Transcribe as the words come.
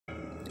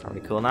Are we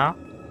cool now?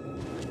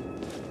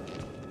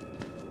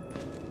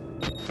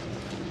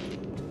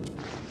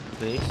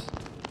 Please.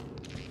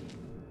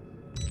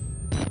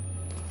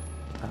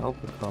 I hope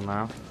we're cool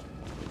now.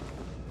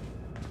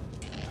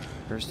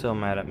 You're still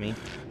mad at me.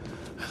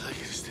 I'd like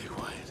you to stay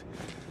quiet.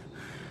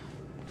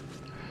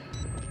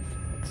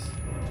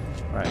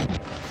 Right.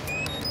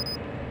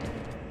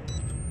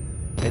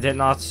 It did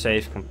not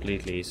save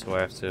completely, so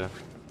I have to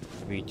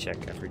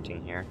recheck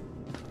everything here.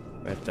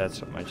 But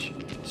that's not much.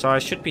 So I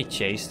should be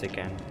chased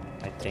again,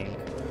 I think.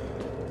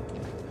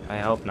 I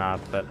hope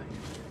not, but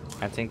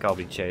I think I'll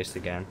be chased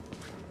again.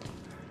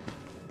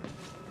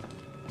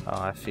 Oh,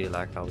 I feel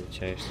like I'll be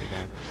chased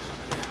again.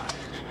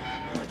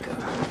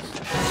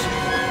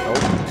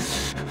 Nope.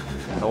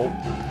 Nope.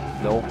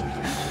 Nope.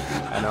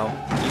 I know.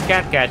 You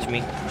can't catch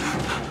me.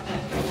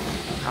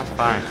 I'm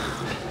fine.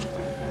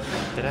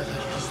 Did I?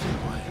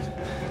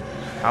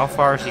 How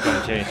far is he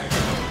gonna chase me?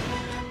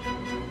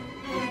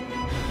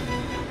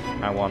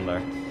 I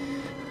wonder.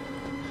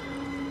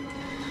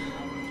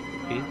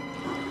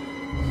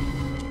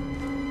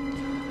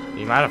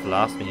 He might have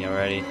lost me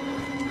already.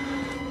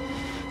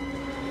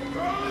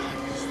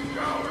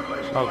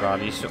 Oh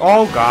god, he's...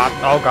 Oh god,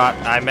 oh god,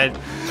 I made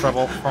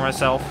trouble for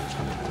myself.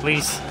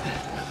 Please.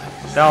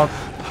 Don't.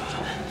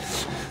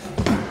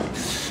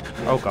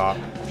 Oh god.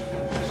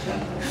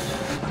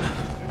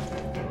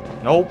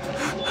 Nope.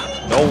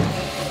 Nope.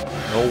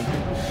 Nope.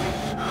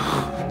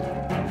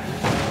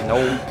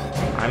 Nope.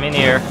 I'm in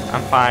here.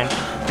 I'm fine.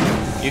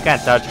 You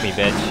can't touch me,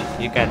 bitch.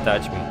 You can't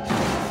touch me.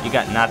 You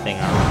got nothing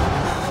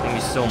on. Leave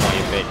me still more,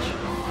 you bitch.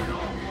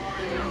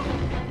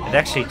 It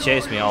actually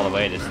chased me all the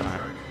way this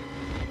time.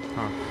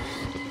 Huh.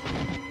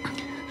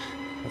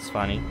 That's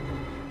funny.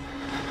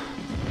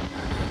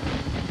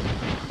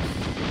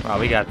 Wow,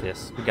 we got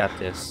this. We got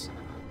this.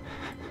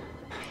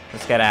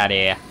 Let's get out of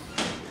here.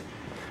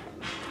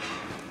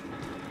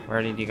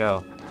 Where did he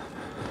go?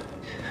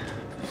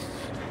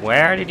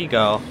 Where did he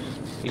go?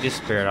 He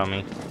disappeared on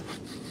me.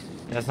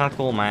 That's not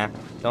cool, man.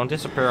 Don't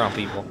disappear on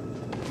people.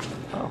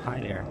 Oh, hi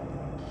there.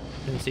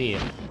 Didn't see you.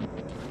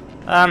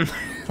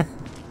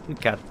 We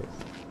got this.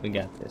 We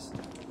got this.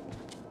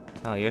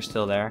 Oh, you're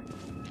still there.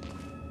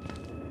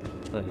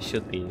 Well, you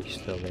should be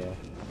still there.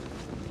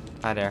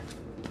 Hi there.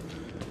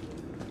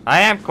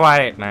 I am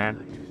quiet,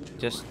 man.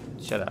 Just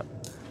shut up.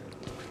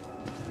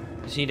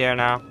 Is he there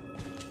now?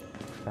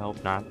 I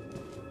hope not.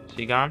 Is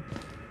he gone?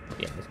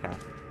 Yeah, he's gone.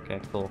 Okay,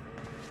 cool.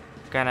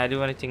 Can I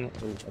do anything?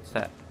 Ooh, what's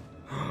that?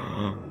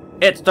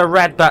 It's the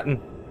red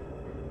button!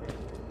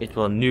 It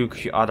will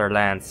nuke other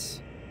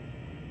lands.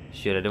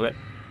 Should I do it?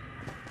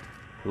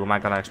 Who am I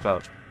gonna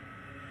explode?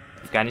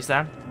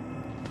 Afghanistan?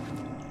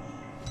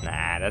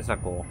 Nah, that's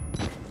not cool.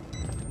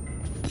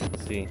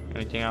 Let's see.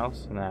 Anything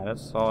else? Nah,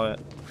 that's all it.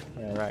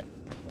 Yeah, right.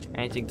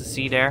 Anything to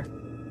see there?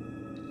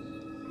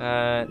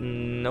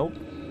 Nope.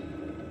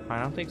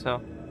 I don't think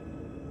so.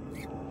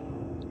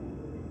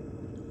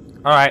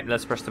 Alright,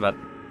 let's press the button.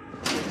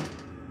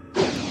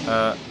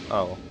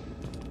 Oh.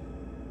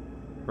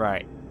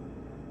 Right.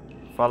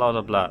 Follow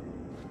the blood.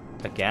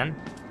 Again?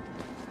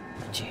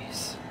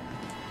 Jeez.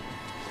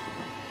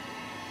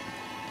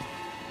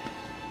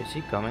 Is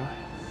he coming?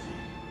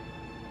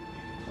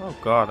 Oh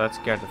god, that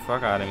scared the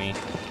fuck out of me.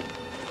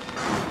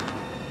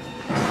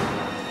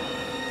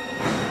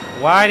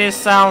 Why this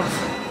sound?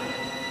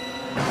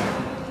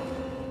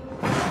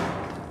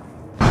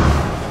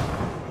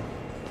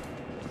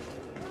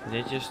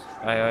 Did it just...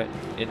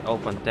 it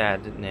opened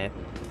that, didn't it?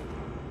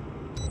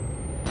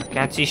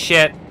 Can't see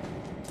shit.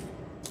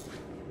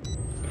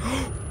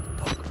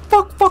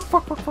 Fuck, fuck,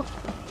 fuck, fuck, fuck.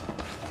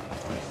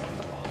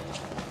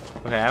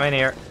 Okay, I'm in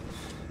here.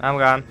 I'm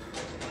gone.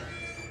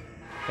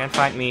 Can't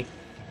find me.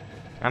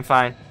 I'm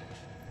fine.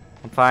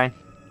 I'm fine.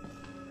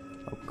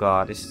 Oh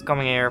god, this is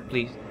coming here.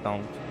 Please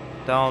don't.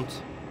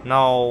 Don't.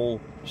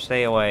 No.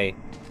 Stay away.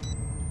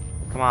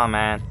 Come on,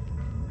 man.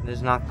 This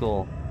is not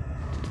cool.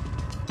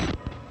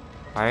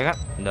 Are you got?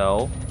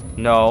 No.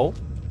 No.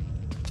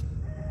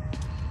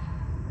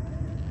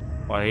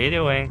 What are you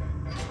doing?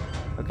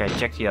 Okay,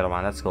 check the other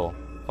one. That's cool.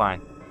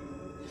 Fine.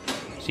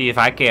 See if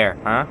I care,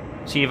 huh?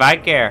 See if I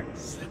care.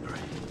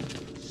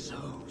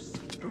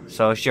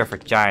 So sure for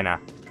China.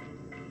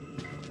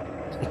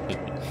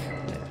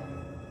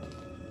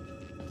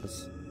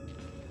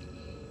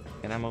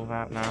 Can I move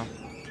out now?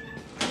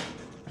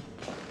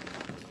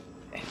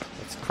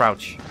 Let's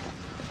crouch.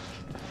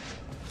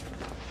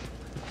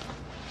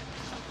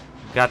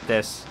 Got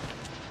this.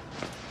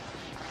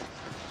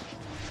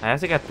 I have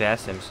to get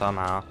past him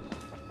somehow.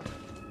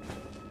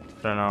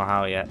 Don't know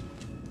how yet.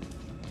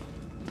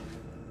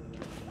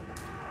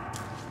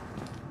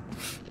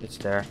 It's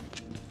there.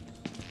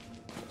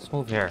 Let's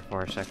move here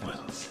for a second.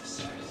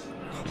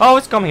 Oh,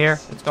 it's coming here.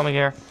 It's coming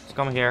here. It's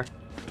coming here.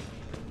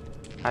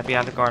 Hide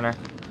behind the corner.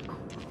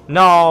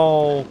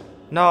 No!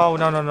 No,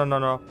 no, no, no, no,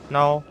 no.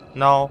 No,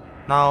 no,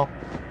 no,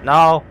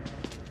 no.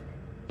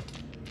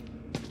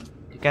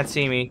 You can't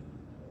see me.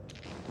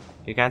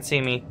 You can't see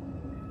me.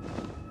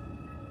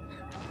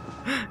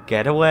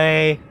 Get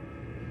away.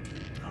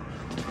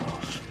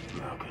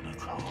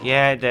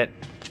 Yeah, I did.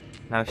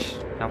 Now,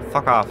 now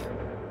fuck off.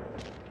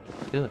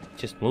 Ew, it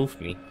just moved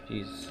me.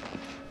 Jeez.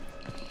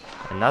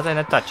 And not in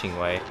a touching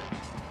way.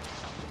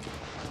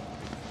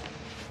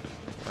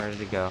 Where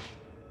did it go?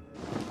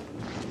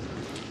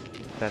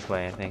 That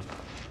way, I think.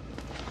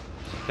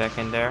 Back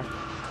in there?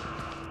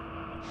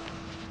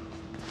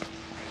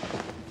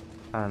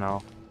 I don't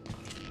know.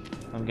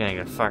 I'm getting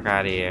the fuck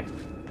out of here.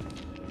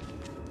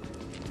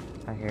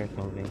 I hear it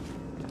moving.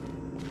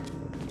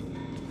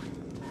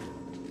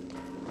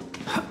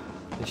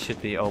 This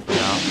should be open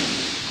now.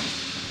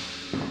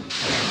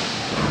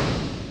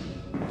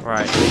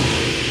 Right.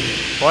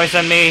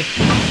 Poison me!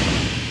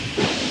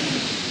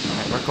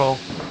 Alright, we're cool.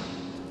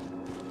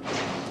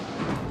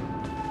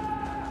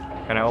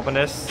 Can I open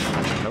this?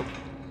 Nope.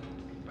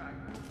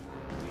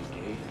 We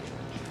gave him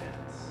a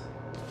chance.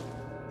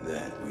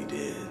 That we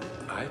did.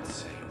 I'd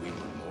say we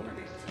were more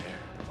than fair.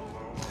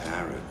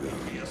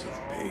 Paragons of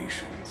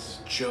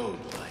patience.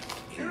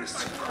 Job-like in the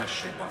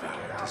suppression of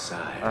our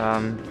desire.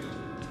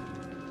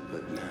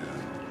 But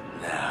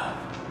now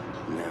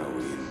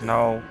we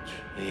No.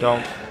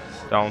 Don't.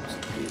 Don't.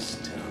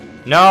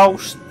 No!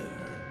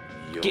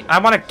 I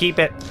want to keep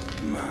it.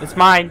 It's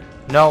mine.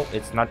 No,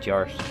 it's not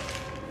yours.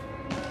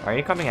 Are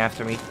you coming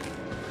after me?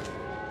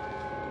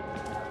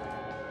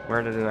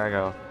 Where did I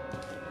go?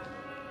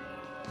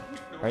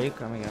 Are you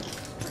coming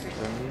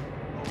after me?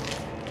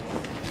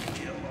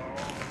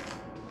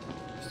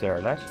 Is there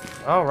a latch?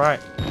 Oh,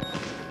 right.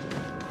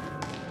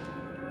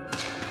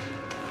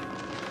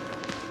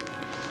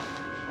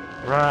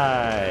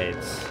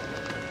 Right.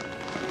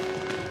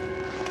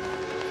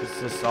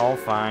 This is all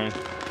fine.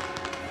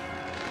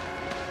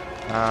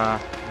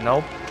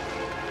 Nope.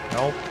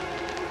 Nope.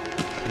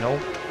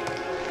 Nope.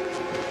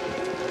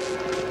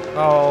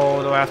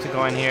 Oh, do I have to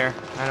go in here?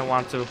 I don't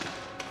want to.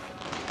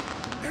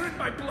 They're in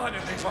my blood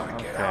and they want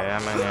to get Okay,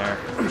 out. I'm in there.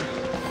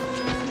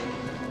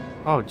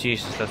 Oh,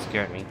 Jesus, that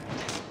scared me.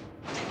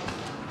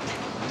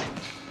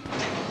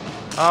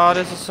 Oh,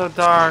 this is so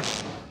dark.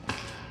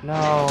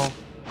 No.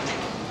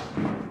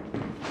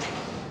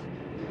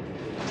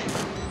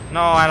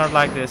 No, I don't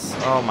like this.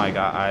 Oh my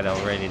god, I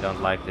really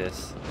don't like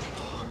this.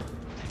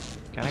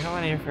 Can I go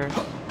in here first?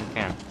 I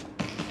can.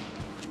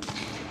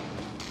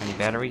 Any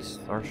batteries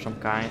or some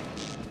kind?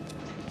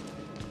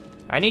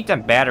 I need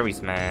them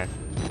batteries, man.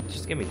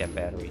 Just give me them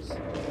batteries.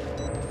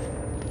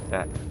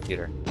 That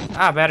computer.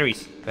 Ah,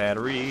 batteries.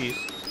 Batteries.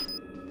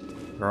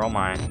 They're all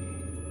mine.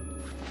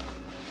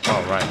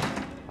 Oh, right.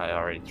 I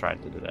already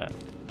tried to do that.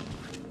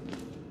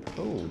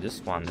 Oh,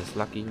 this one is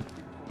lucky.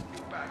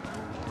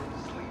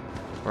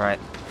 Right.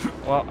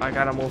 Well, I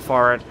gotta move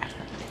forward.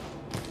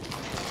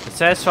 It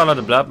says follow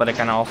the blood, but I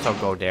can also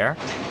go there.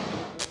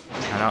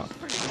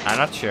 I'm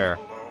not sure.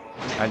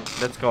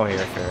 Let's go here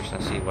first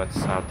and see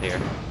what's out there.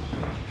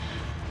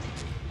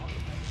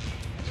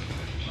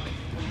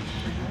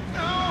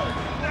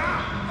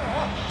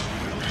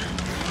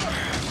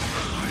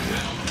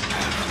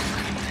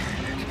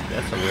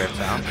 That's a weird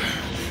sound.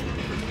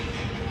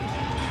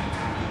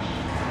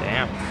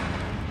 Damn.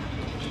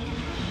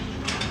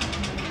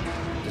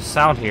 The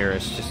sound here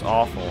is just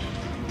awful.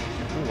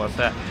 Ooh, what's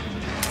that?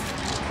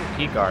 Ooh,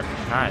 key guard.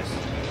 Nice.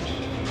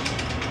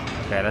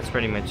 Okay, that's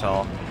pretty much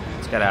all.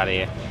 Let's get out of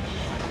here.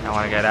 I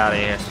want to get out of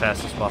here as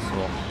fast as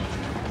possible.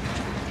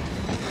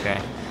 Okay.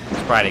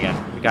 Let's try it again.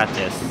 We got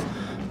this.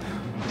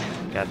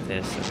 Got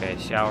this. Okay,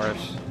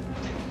 showers.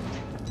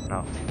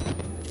 No.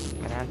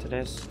 Can I enter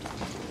this?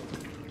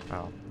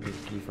 Oh, need a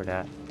key for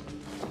that.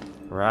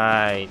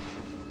 Right.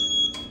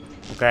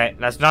 Okay,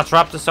 let's not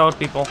drop the sword,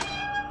 people.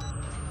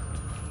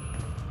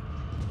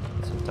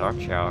 It's a dark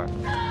shower.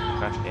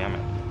 God damn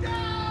it.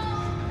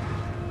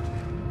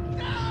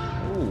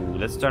 Ooh,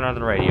 let's turn on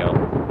the radio.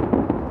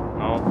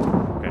 Oh,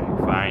 okay,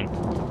 fine.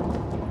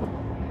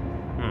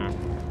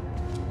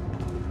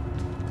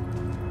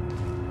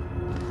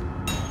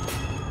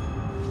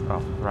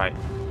 Oh, right.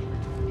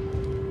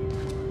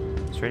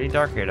 It's really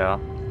dark here, though.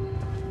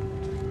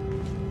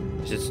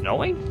 Is it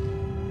snowing?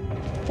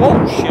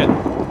 Oh, shit.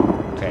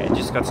 Okay, I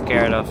just got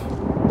scared of...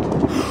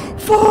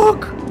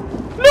 Fuck!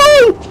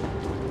 No!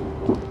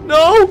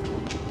 No!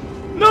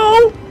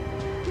 No!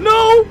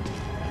 No!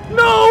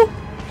 No!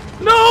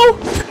 No!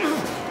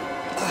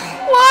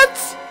 What?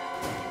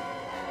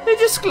 They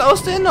just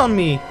closed in on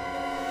me.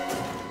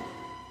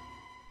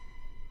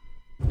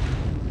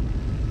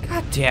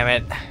 God damn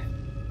it.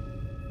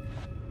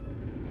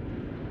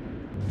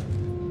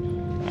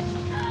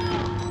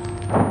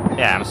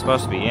 Yeah, I'm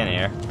supposed to be in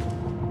here.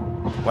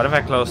 What if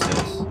I close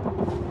this?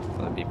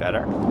 Will it be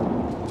better?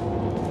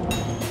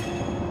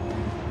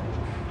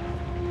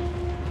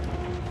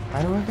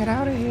 How do I get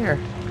out of here?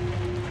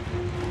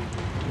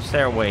 Is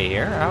there a way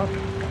here out?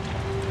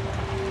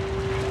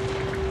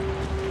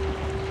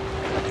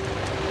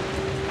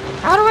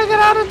 How do I get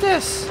out of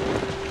this?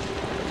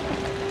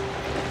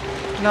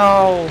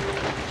 No.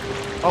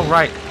 Oh,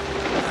 right.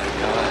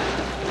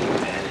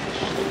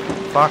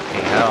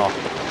 Fucking hell.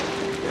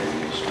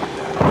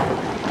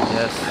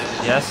 Yes,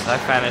 yes, I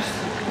vanished.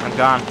 I'm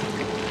gone.